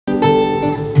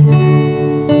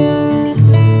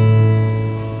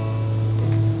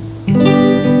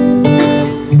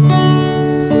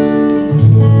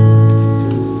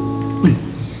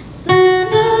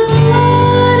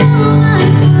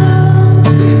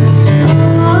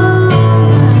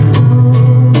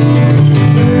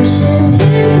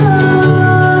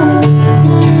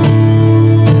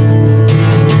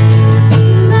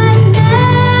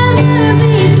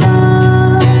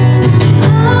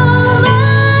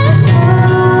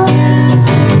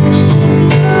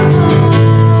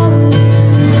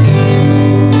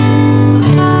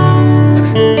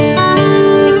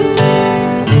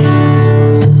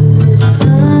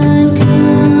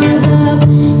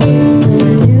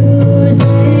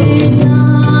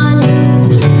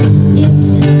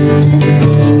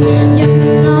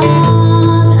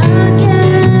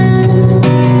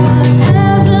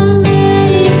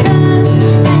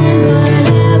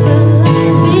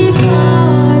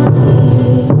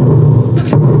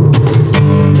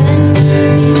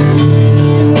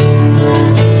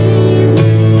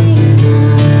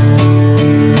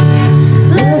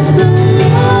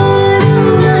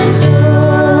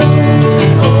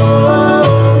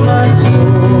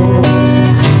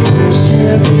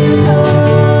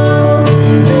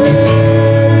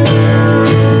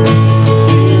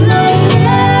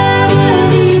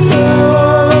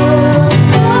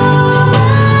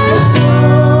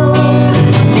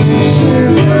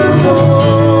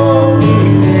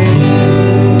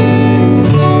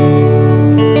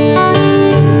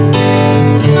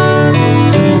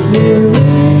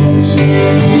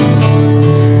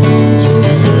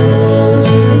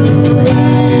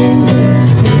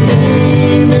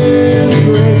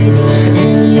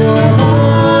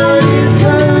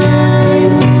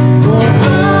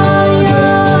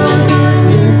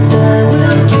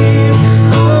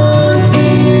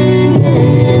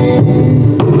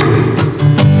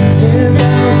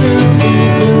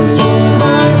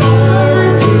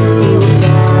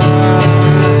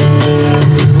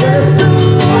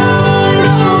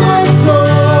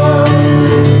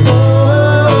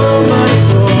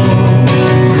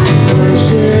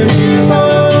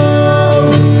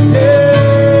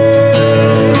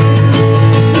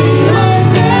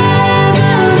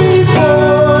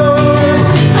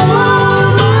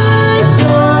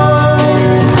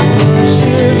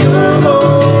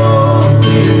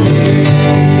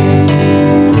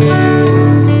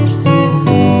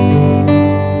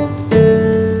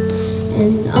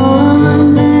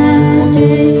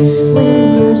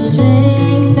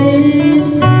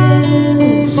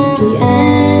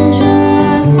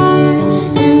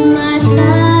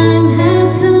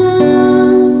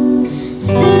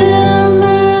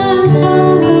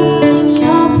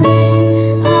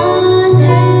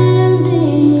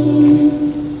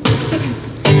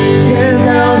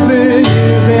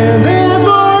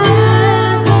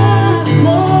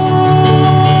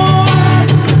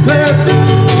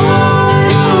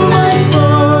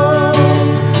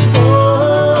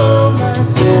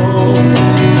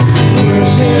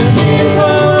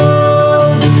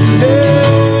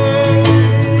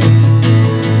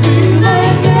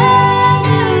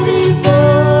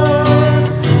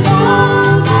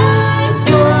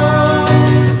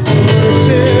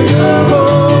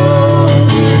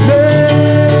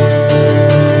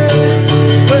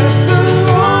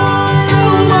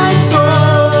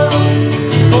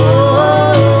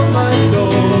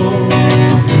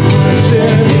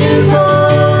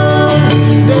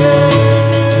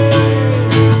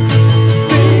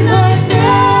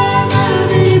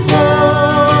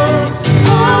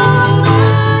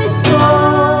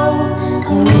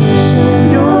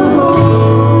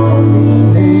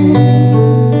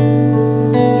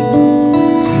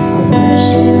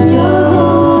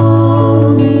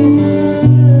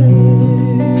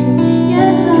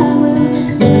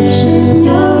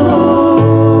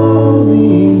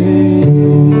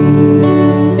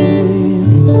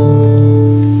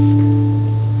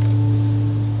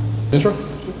Intro? All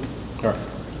right.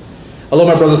 Hello,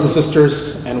 my brothers and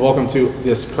sisters, and welcome to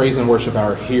this praise and worship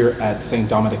hour here at St.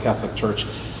 Dominic Catholic Church.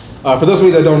 For those of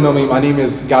you that don't know me, my name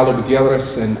is Galo,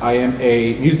 and I am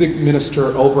a music minister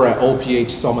over at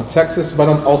OPH Selma, Texas, but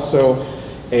I'm also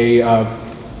a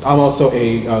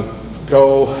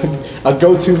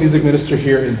go-to music minister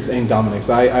here in St. Dominic's.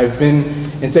 I've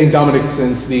been in St. Dominic's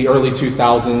since the early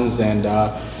 2000s, and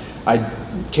I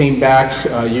came back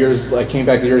years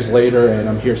later, and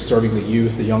I'm here serving the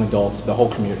youth, the young adults, the whole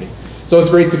community. So it's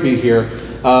great to be here.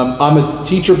 I'm a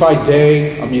teacher by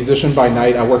day, a musician by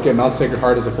night. I work at Mount Sacred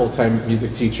Heart as a full-time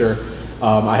music teacher.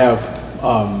 I have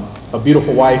a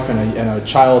beautiful wife and a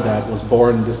child that was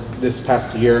born this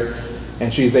past year,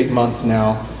 and she's 8 months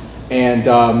now. And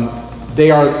they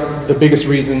are the biggest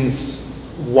reasons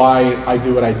why I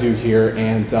do what I do here.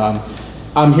 And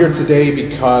I'm here today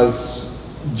because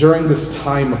during this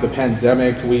time of the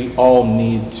pandemic, we all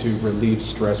need to relieve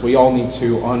stress. We all need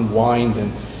to unwind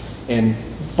and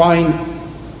find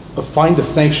a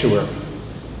sanctuary.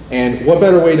 And what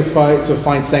better way to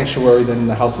find sanctuary than in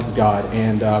the house of God?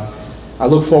 And I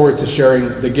look forward to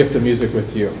sharing the gift of music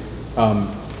with you.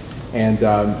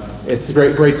 It's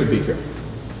great to be here.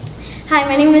 Hi,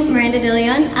 my name is Mirnada.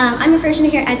 I'm a parishioner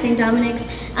here at St. Dominic's.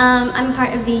 I'm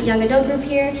part of the young adult group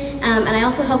here, and I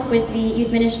also help with the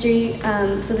youth ministry,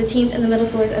 so the teens and the middle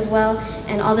schoolers as well,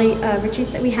 and all the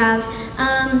retreats that we have.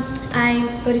 I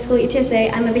go to school at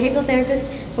UTSA. I'm a behavioral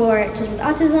therapist for children with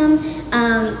autism,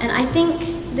 and I think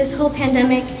this whole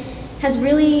pandemic has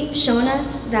really shown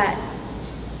us that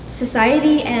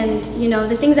society and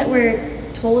the things that we're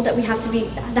told that have to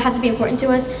be important to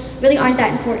us really aren't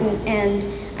that important. And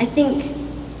I think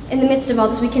in the midst of all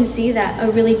this, we can see that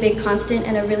a really big constant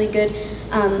and a really good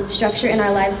structure in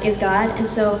our lives is God. And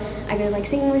so I really like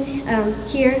singing with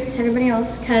here to everybody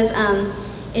else, because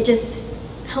it just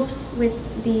helps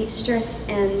with the stress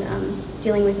and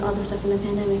dealing with all the stuff in the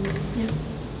pandemic. Yeah.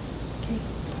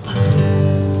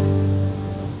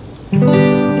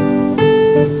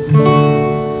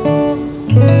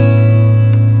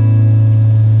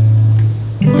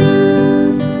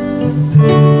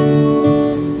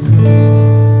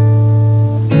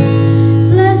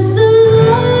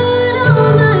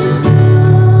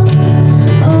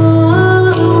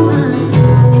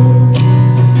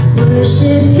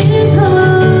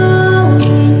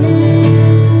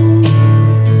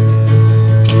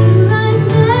 Sing like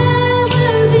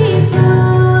never before.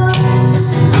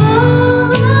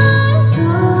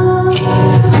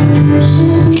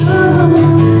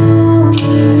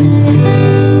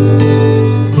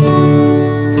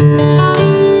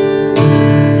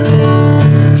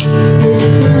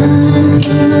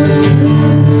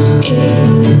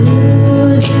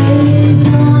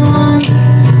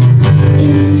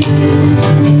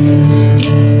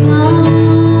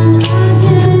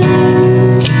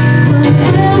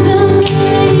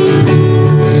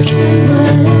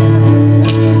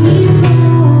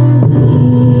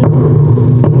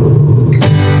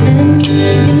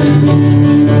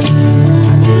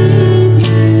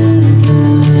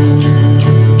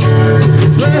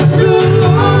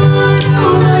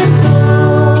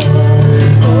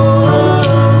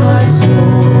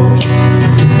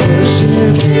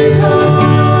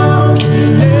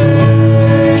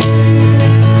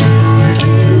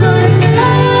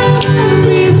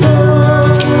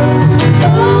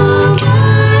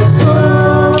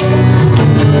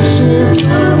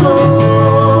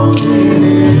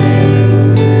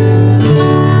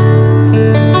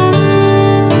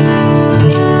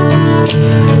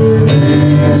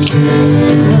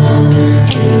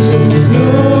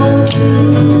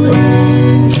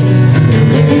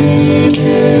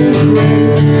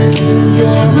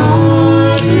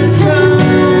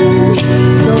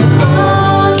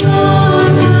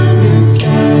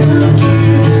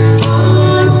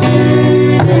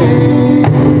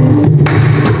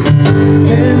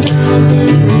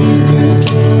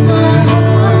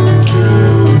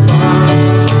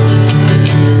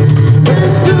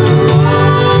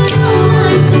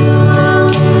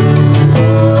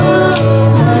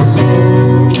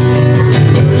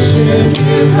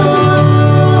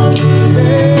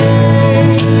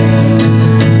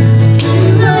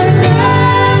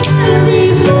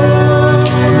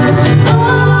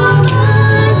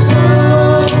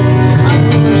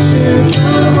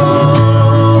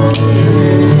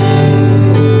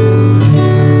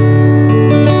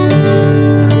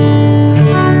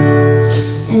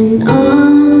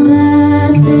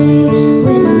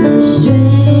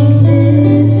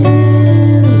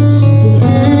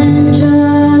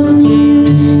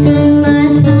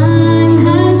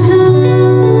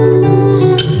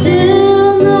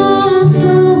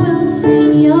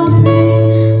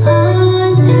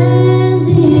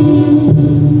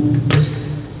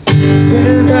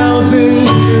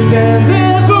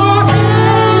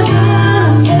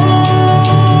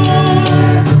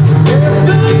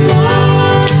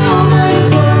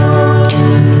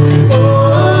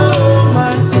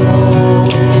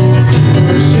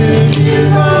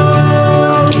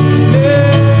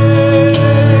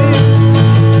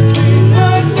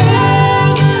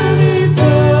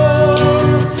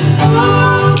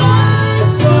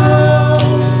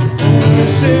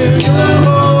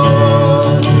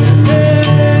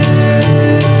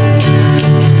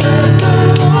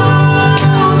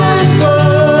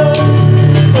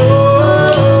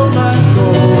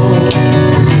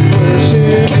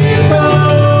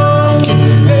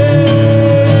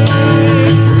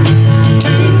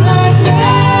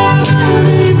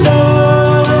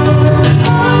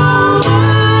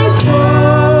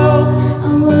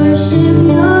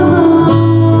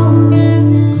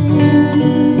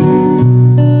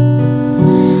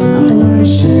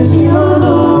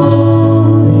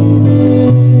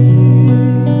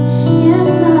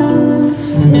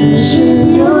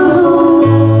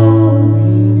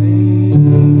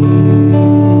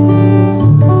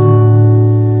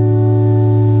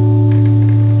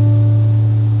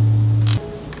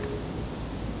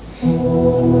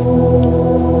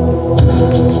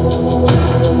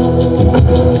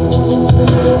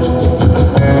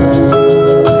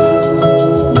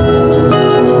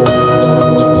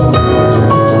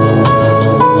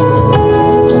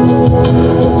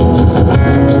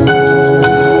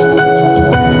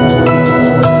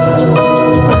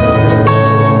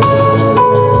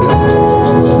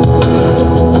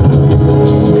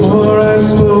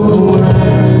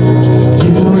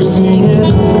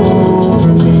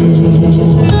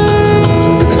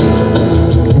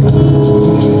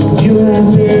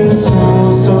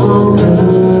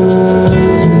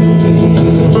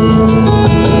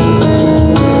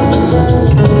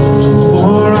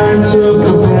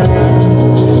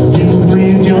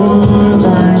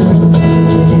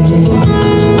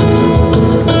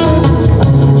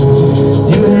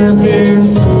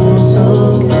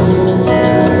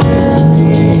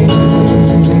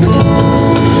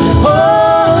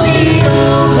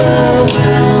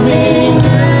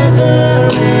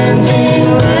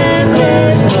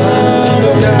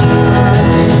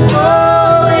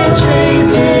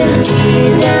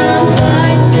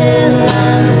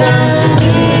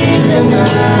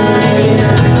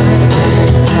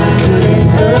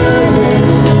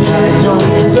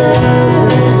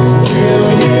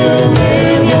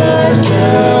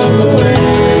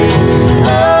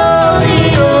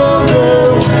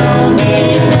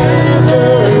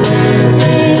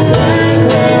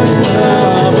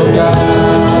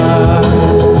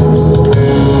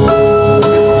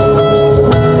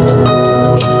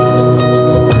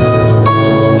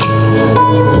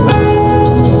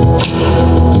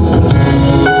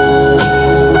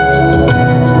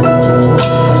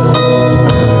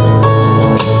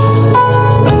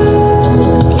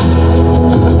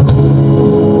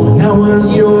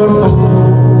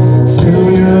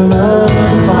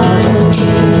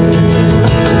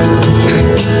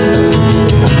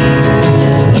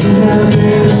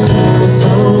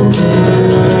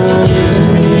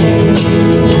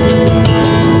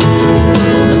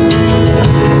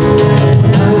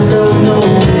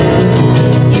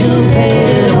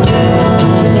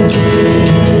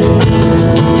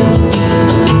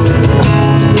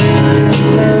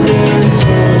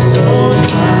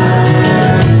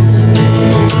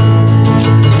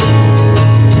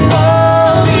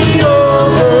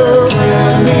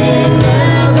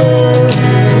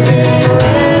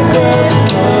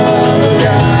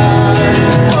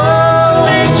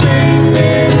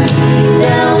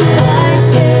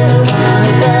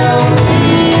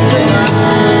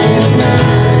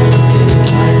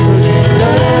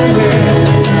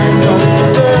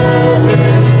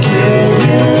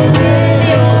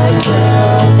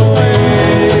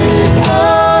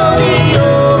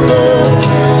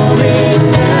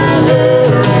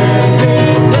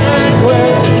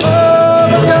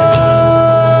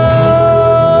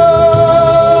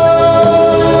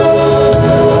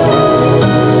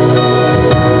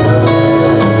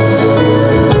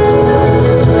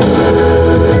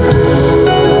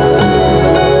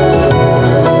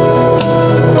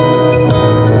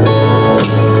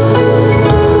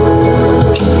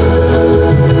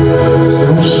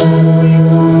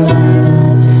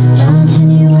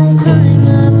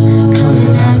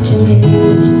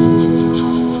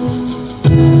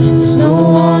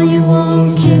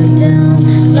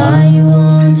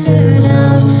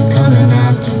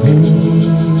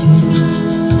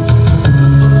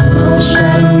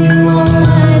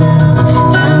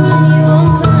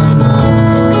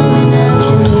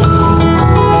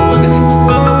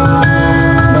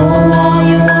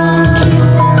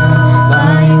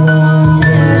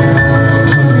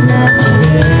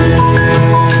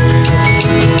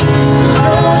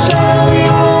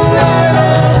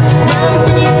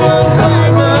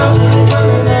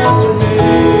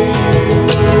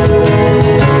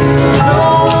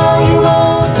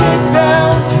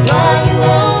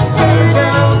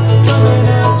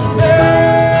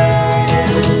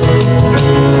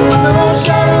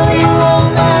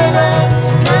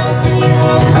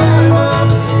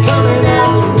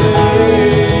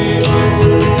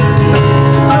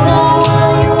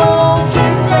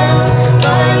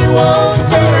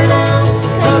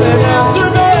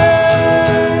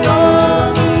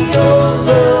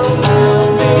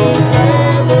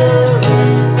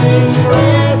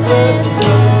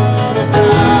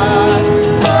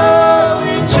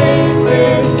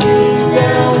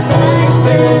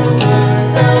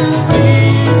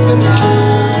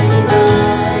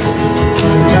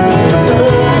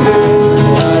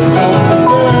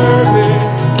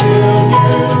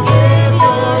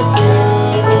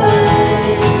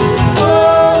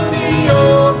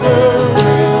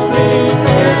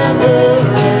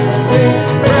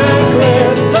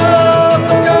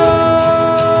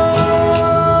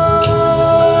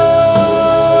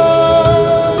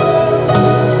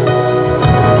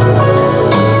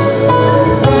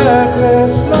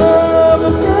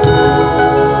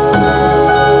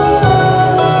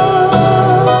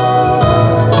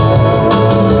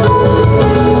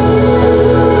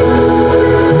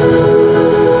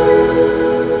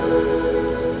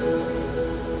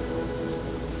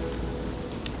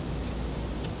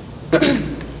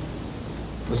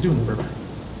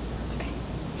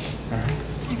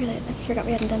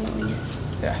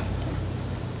 Yeah.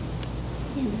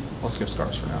 We'll skip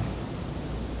scars for now.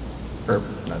 Or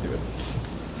not do it.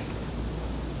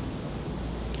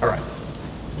 All right.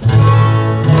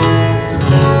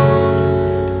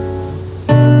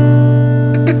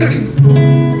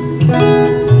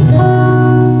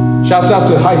 Shouts out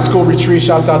to High School Retreat,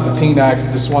 shouts out to Teen Acts.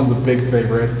 This one's a big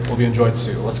favorite. Will be enjoyed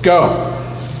too. Let's go.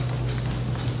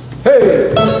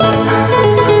 Hey!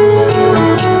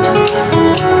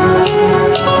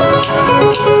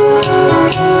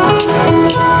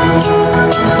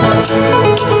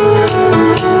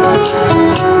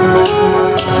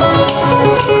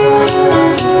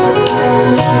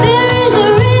 There is a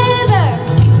river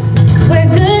where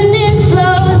goodness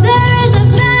flows. There is a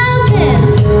fountain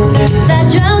that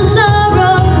drowns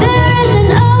sorrow. There is an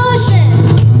ocean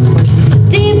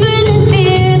deeper than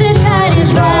fear. The tide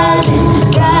is rising,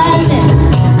 rising.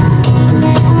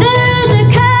 There is a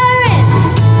current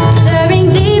stirring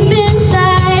deep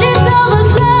inside. It's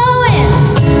overflowing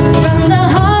from the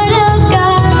heart of God.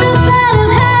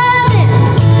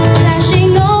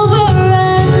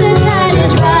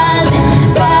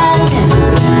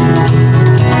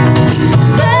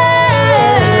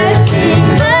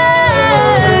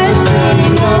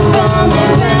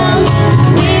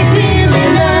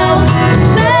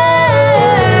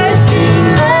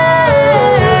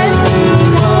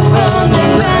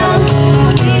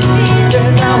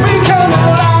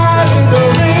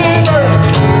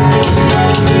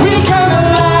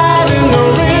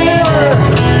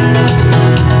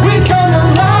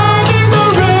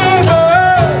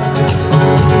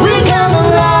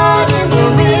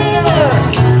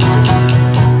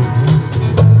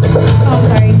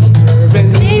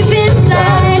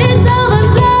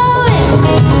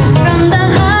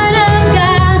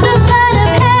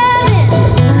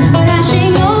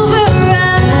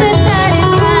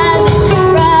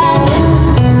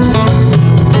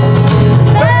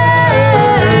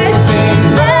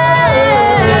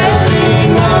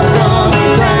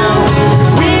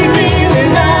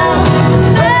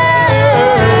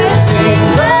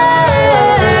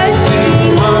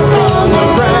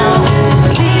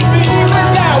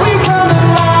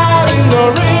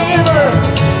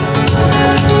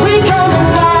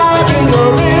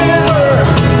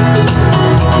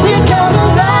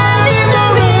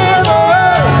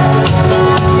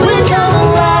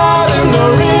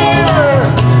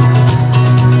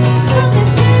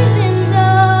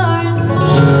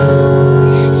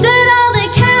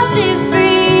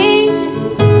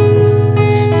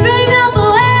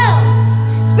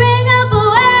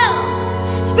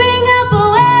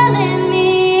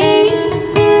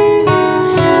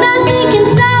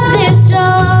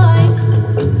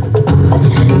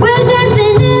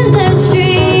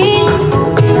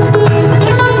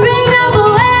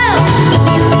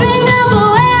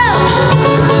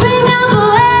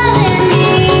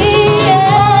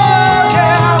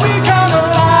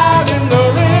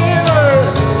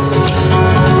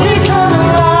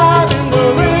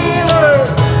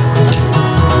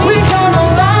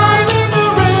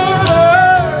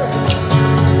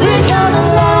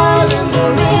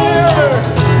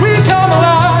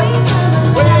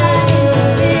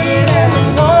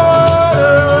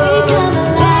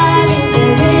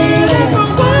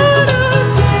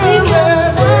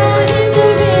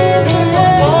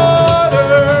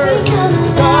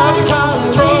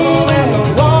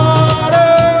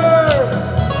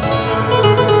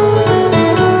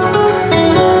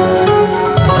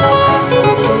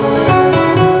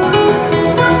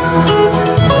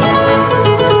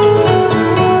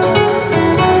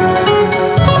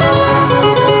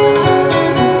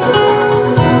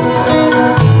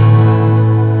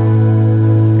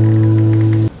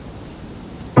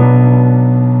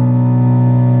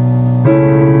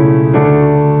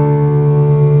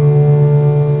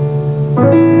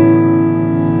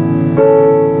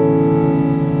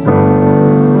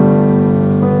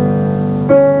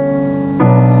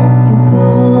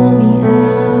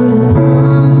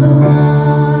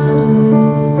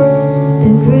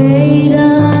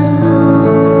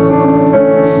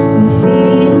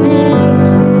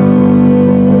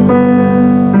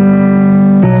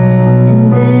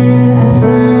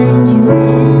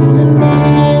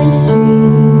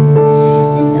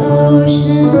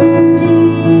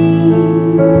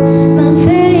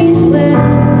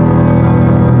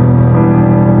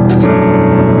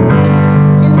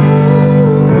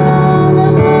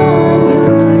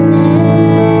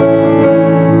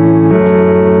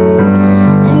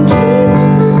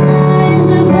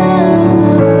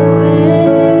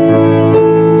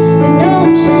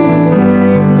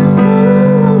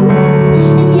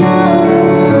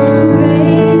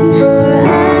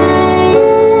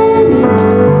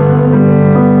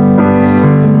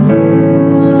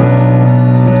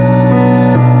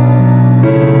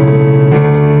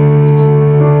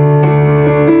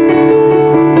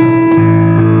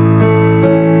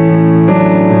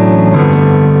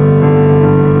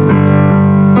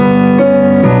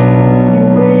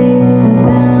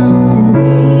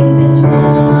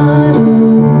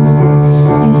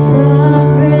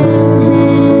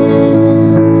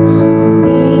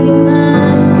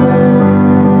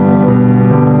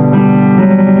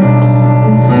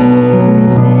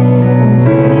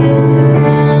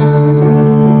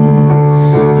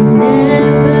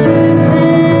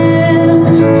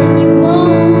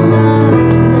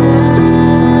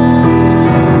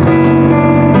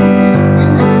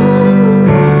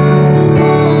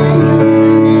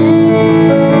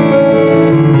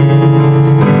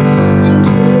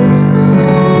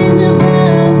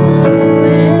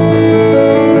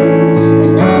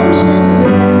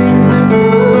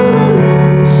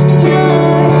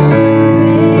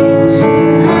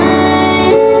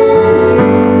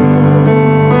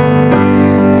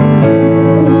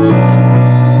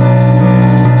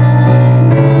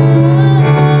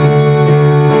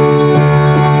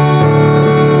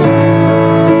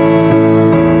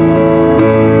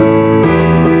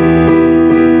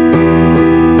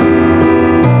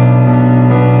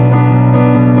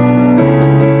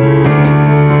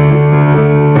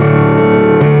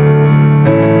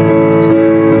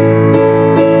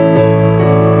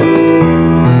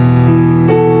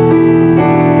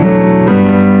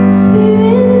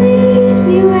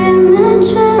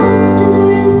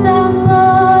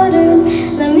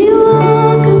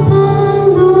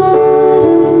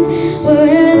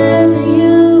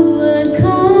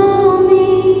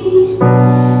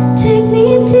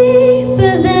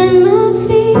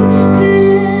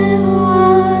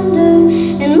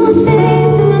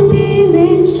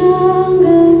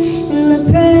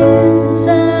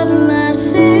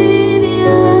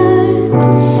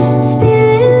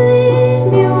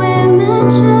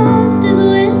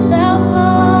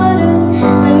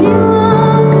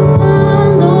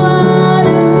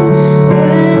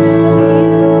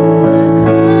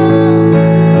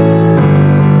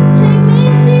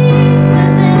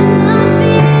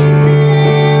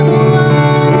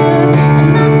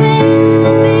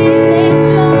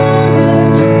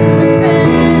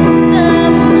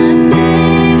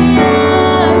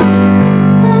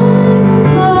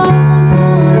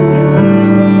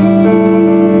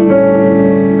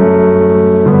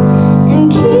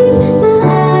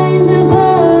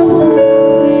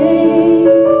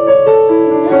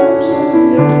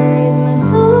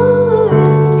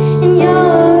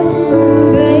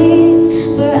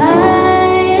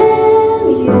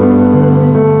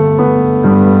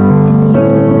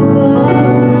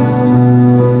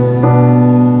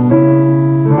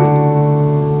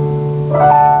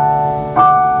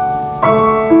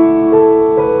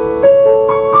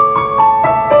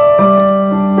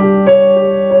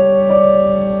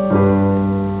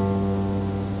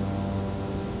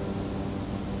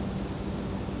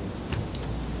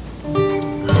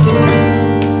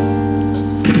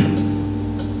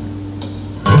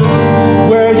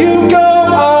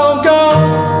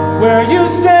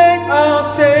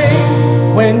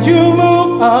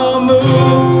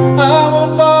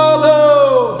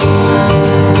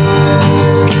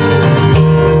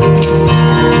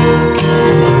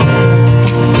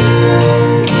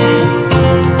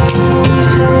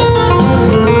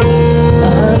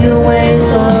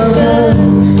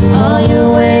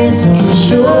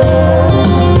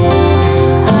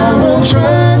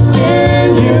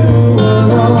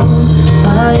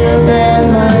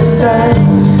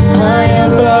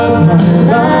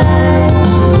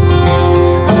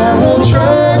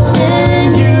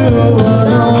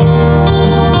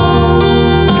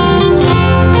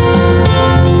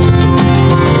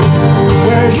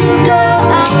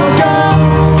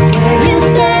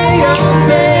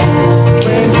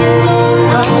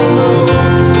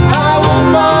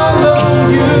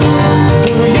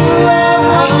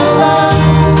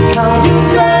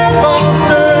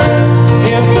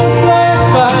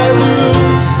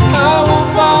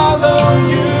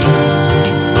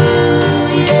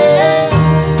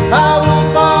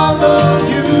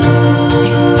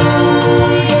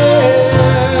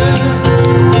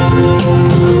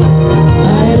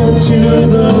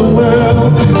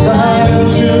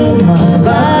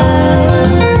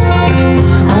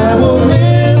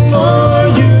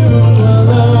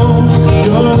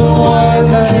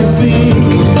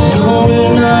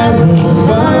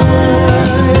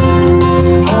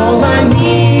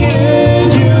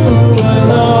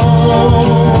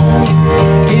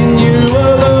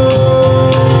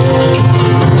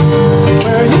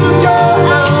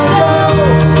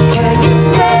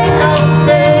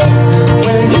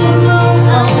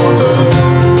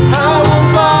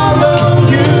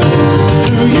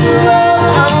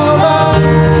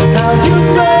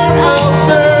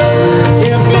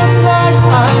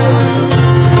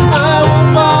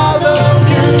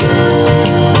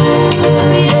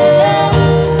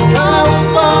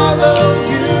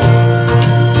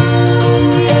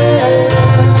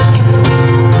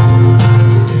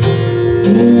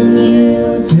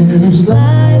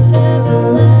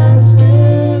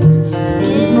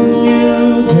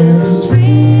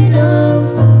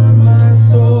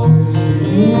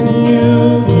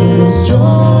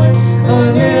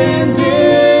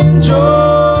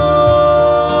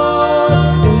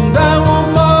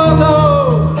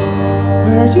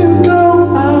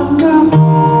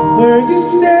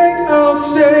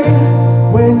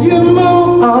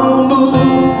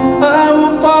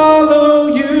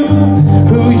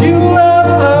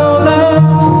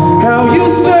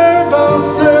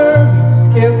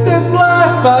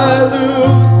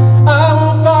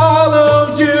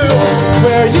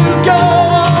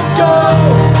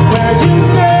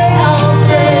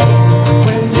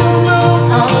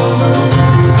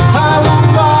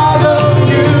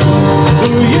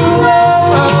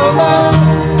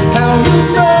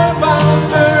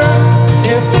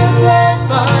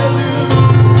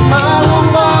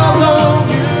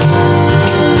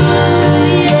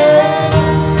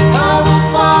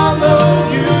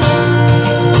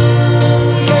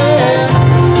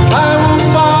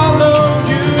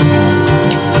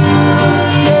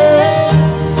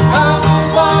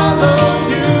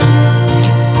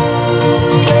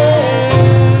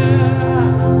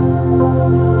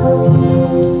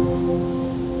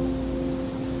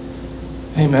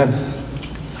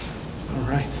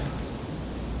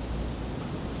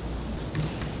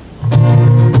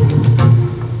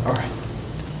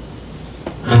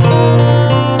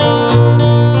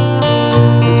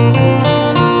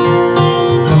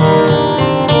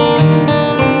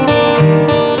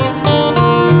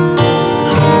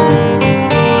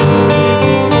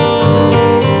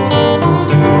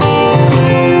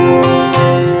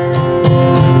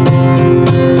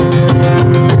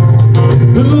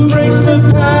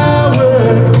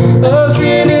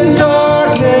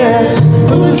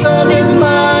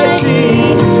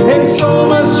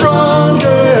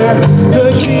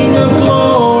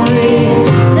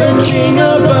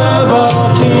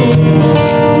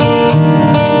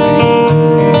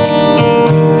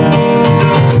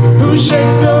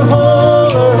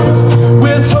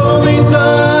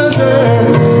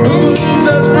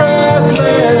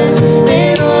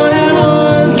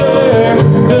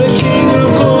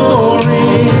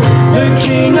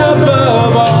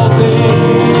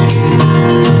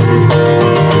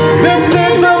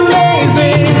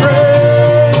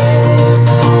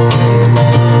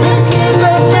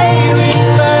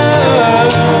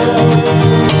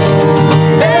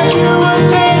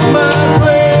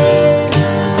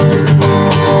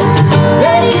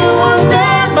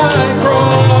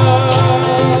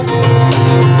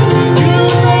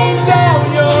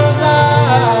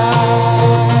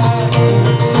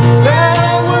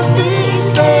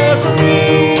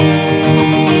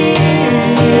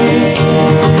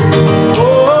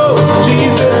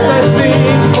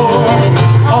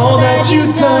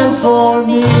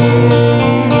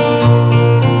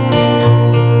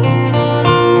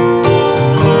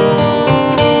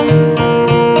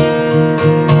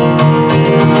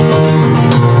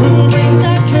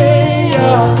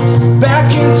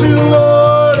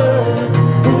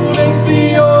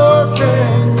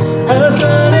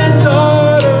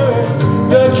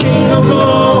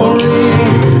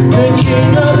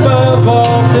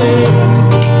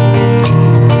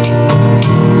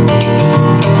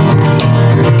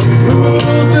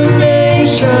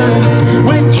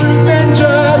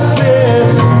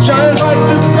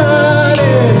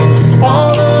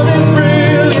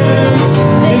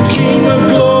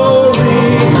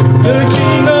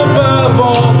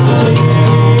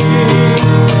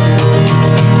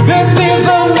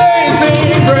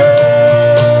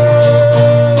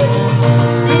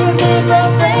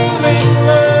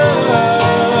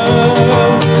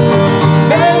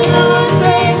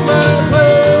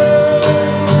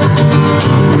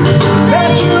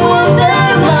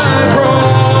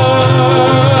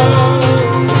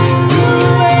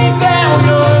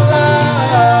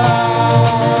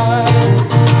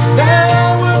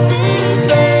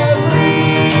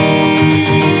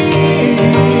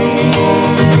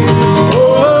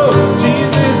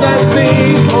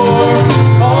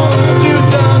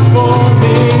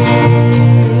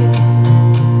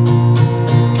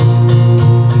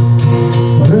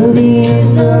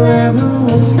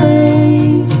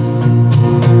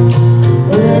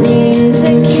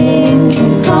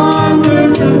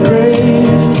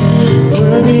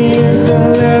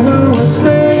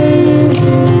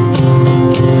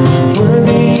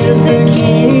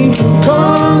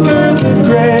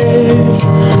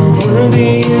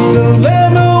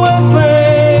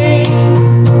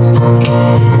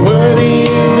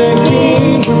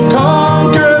 to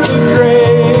conquer the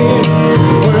grave.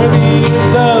 Worthy is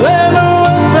the Lamb who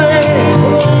was slain.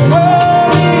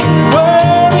 Worthy,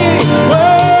 worthy,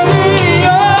 worthy.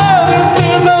 Oh, this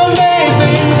is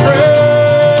amazing grace.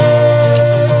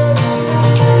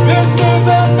 This is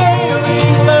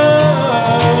unfailing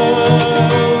love,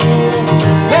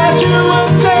 that you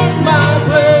would take my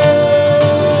place,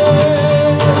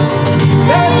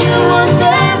 that you would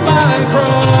bear my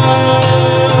cross.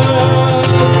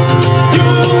 You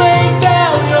laid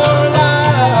down your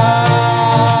life,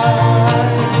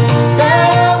 that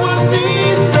I would be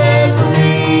set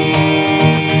free.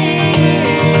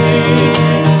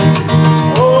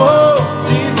 Oh,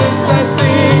 Jesus, I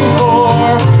sing for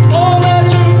all that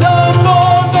you've done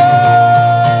for me.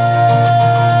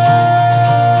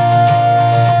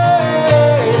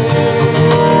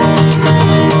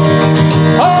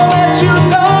 All that you've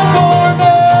done for me.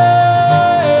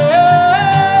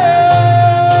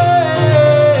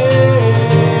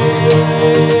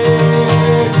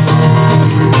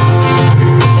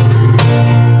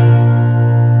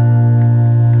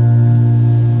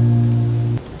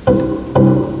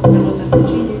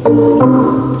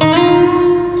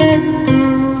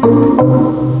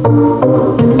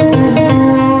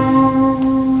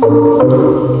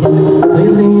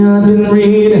 Lately I've been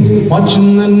reading,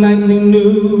 watching the nightly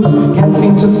news. Can't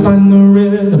seem to find the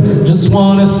rhythm, just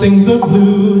wanna sing the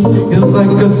blues. Feels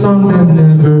like a song that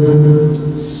never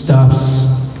stops.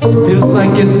 Feels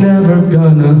like it's never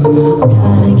gonna.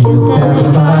 Gotta get that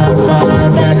fire,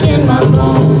 fire back in my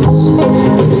bones.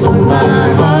 Before my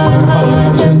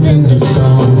heart turns into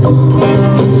stone.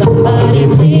 Somebody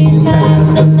please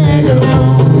pass the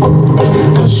megaphone.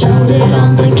 I'll shout it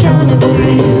on the count of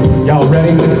 3. Y'all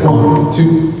ready? 1,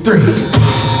 2, 3.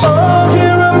 Oh,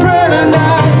 hear a prayer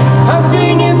tonight. I'm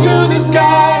singing to the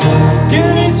sky.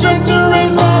 Give me strength to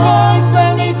raise my voice.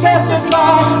 Let me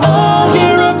testify. Oh,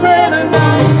 hear a prayer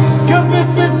tonight. 'Cause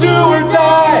this is do or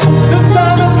die. The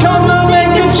time has come to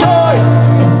make a choice.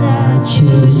 And I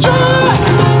choose joy.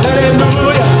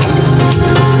 Hallelujah.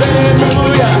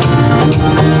 Hallelujah.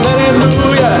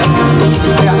 Hallelujah.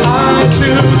 Yeah, I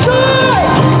choose joy.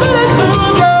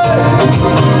 Hallelujah.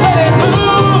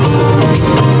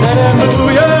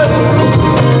 Hallelujah.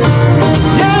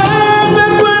 Yeah,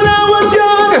 back when I was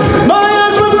young, my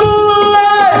eyes were full of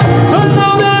life. But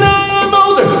now that I am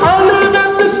older, I live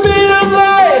at the speed of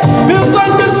light. Feels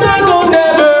like the cycle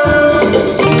never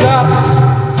stops.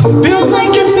 Feels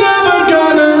like it's never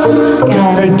gonna.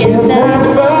 Gotta get that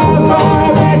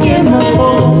fire back in my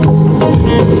bones.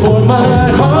 Before my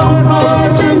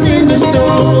heart turns into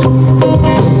stone.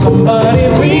 Somebody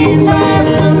please pass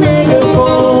the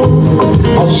megaphone.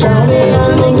 I'll shout it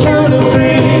on the count of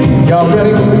 3. Y'all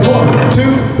ready? 1,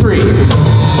 2, 3.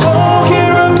 Oh,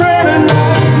 hear a prayer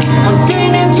tonight. I'm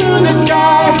singing to the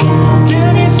sky. Give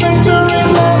me strength to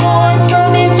raise my voice. Let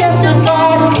me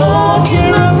testify. Oh,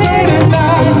 hear a prayer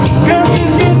tonight. 'Cause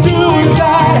this is do or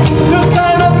die. The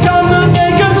time has come to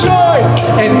make a choice.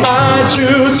 And I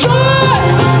choose joy.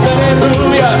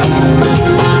 Hallelujah.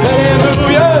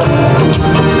 Hallelujah.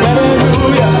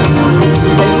 Hallelujah.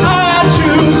 And I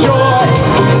choose joy.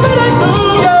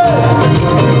 Hallelujah.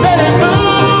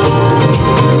 Hallelujah.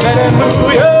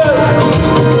 Hallelujah.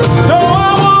 Though I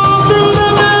walk through the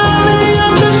valley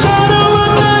of the shadow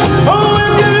of death, oh,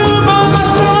 with you by my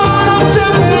side, I'm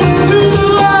stepping into the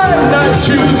light. And I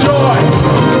choose joy.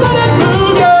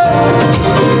 Hallelujah.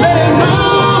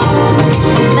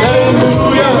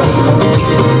 Hallelujah.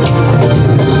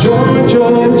 Joy,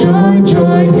 joy, joy,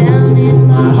 joy down in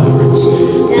my heart.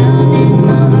 Down in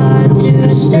my heart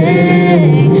to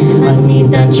stay. I need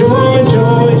that joy,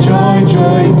 joy, joy,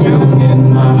 joy down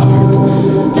in my heart.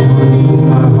 Down in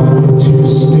my heart to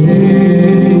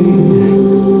stay.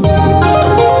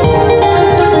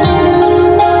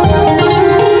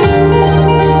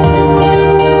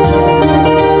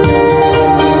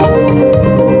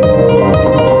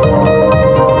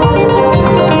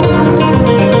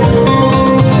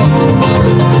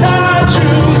 Now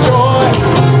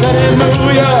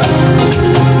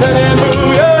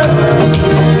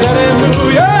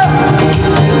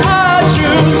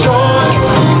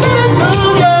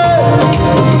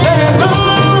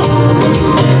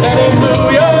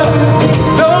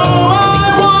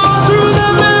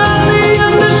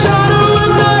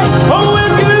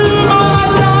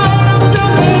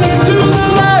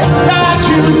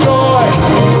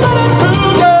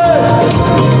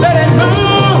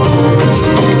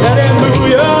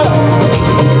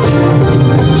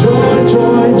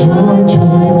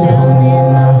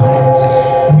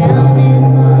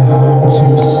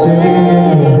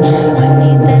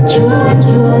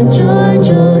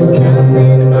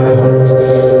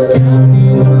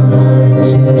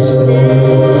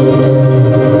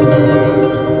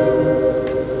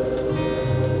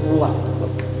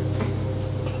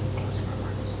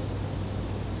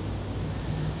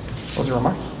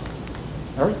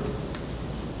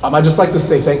I'd just like to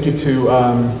say thank you to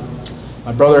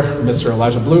my brother, Mr.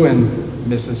 Elijah Blue, and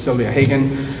Mrs. Sylvia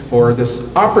Hagan for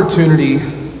this opportunity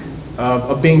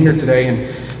of being here today and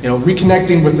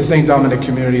reconnecting with the St. Dominic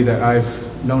community that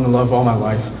I've known and loved all my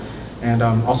life. And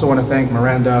also want to thank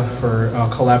Mirnada for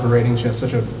collaborating. She has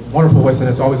such a wonderful voice, and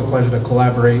it's always a pleasure to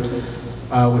collaborate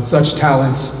with such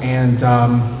talents. And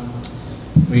I'm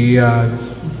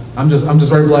just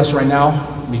very blessed right now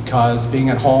because being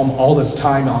at home all this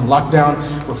time on lockdown,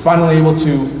 we're finally able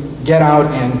to get out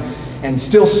and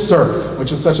still serve,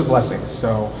 which is such a blessing.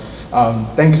 So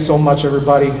thank you so much,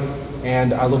 everybody,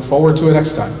 and I look forward to it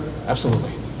next time. Absolutely.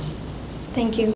 Thank you.